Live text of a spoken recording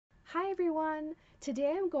Hi everyone!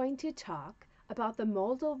 Today I'm going to talk about the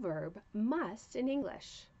modal verb must in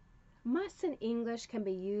English. Must in English can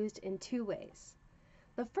be used in two ways.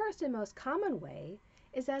 The first and most common way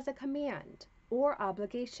is as a command or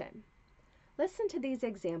obligation. Listen to these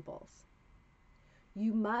examples.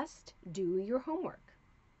 You must do your homework.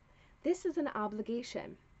 This is an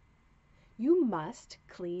obligation. You must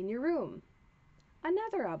clean your room.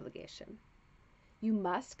 Another obligation. You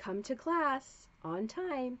must come to class on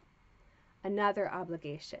time. Another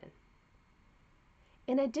obligation.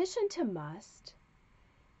 In addition to must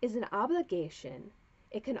is an obligation.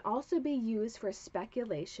 It can also be used for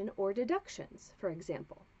speculation or deductions. For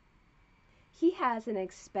example, he has an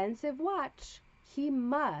expensive watch. He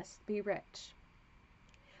must be rich.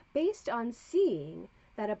 Based on seeing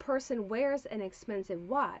that a person wears an expensive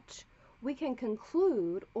watch, we can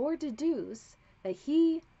conclude or deduce that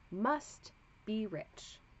he must be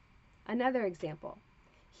rich. Another example.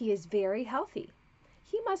 He is very healthy.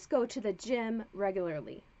 He must go to the gym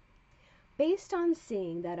regularly. Based on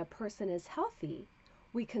seeing that a person is healthy,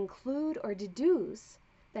 we conclude or deduce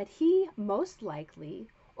that he most likely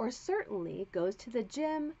or certainly goes to the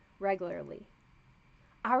gym regularly.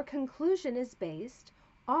 Our conclusion is based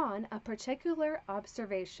on a particular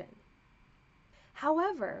observation.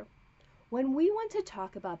 However, when we want to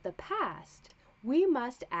talk about the past, we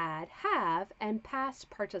must add have and past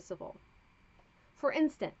participle. For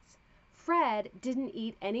instance, Fred didn't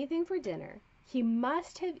eat anything for dinner. He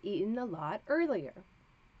must have eaten a lot earlier.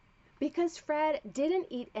 Because Fred didn't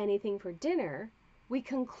eat anything for dinner, we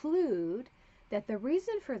conclude that the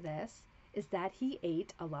reason for this is that he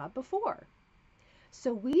ate a lot before.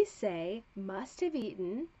 So we say must have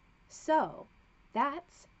eaten, so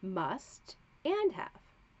that's must and have.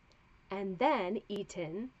 And then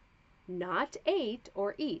eaten, not ate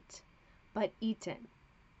or eat, but eaten.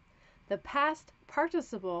 The past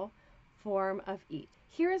participle form of eat.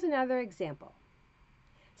 Here is another example.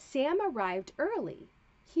 Sam arrived early.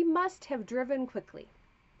 He must have driven quickly.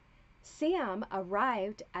 Sam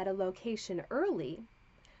arrived at a location early,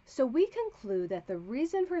 so we conclude that the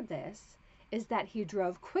reason for this is that he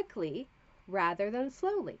drove quickly rather than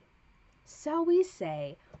slowly. So we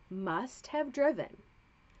say must have driven.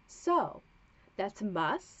 So that's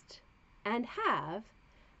must and have,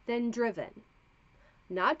 then driven.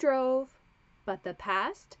 Not drove, but the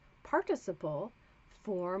past participle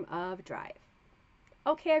form of drive.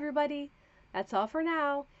 Okay, everybody, that's all for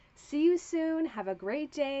now. See you soon. Have a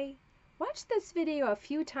great day. Watch this video a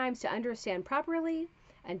few times to understand properly,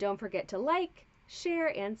 and don't forget to like, share,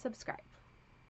 and subscribe.